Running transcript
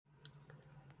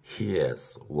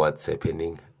Here's what's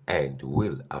happening and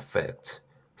will affect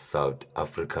South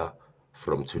Africa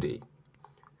from today.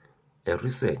 A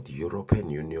recent European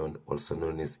Union, also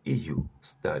known as EU,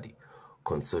 study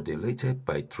consolidated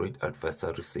by trade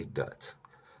advisory said that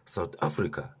South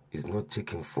Africa is not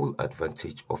taking full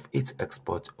advantage of its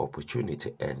export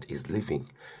opportunity and is leaving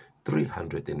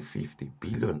 350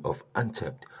 billion of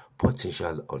untapped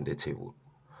potential on the table.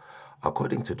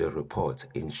 According to the report,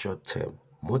 in short term,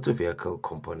 motor vehicle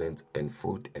components and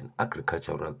food and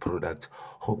agricultural products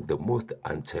hold the most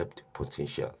untapped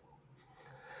potential.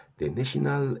 The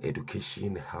National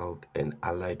Education, Health and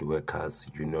Allied Workers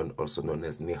Union, also known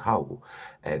as NEHAWU,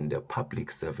 and the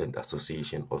Public Servant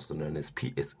Association, also known as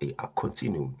PSA, are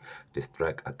continuing the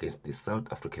strike against the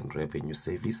South African Revenue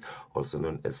Service, also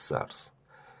known as SARS.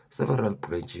 Several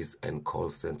branches and call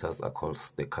centers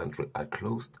across the country are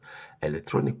closed.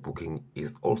 Electronic booking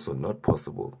is also not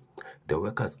possible. The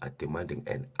workers are demanding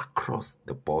an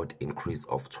across-the-board increase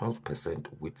of 12%,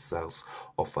 with SARS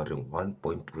offering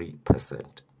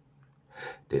 1.3%.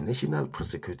 The National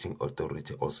Prosecuting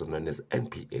Authority, also known as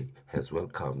NPA, has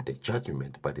welcomed the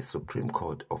judgment by the Supreme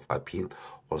Court of Appeal,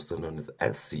 also known as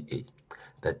SCA,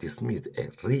 that dismissed a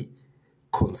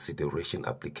reconsideration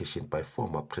application by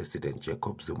former President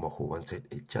Jacob Zuma, who wanted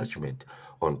a judgment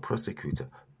on prosecutor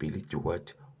Billy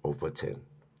DeWitt overturned.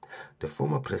 The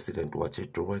former president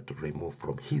wanted DeWitt removed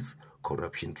from his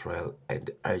corruption trial and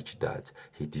urged that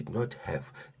he did not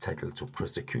have title to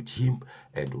prosecute him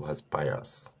and was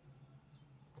biased.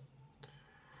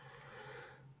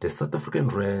 The South African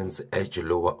rands edged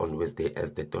lower on Wednesday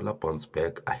as the dollar bounced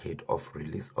back ahead of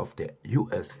release of the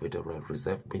U.S. Federal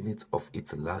Reserve minutes of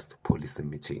its last policy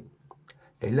meeting.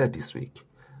 Earlier this week,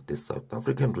 the South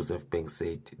African Reserve Bank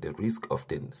said the risk of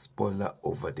the spoiler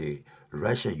over the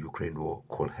Russia-Ukraine war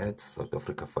could hurt South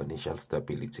Africa's financial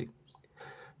stability.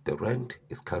 The rand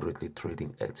is currently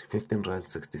trading at 15 rand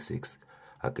 66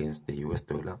 against the US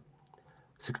dollar,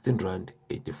 16 rand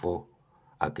 84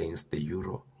 against the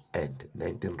euro, and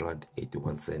 19 rand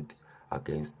 81 cent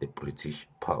against the British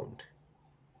pound.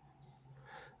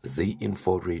 Z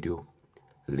Info Radio,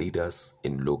 leaders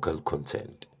in local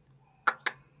content.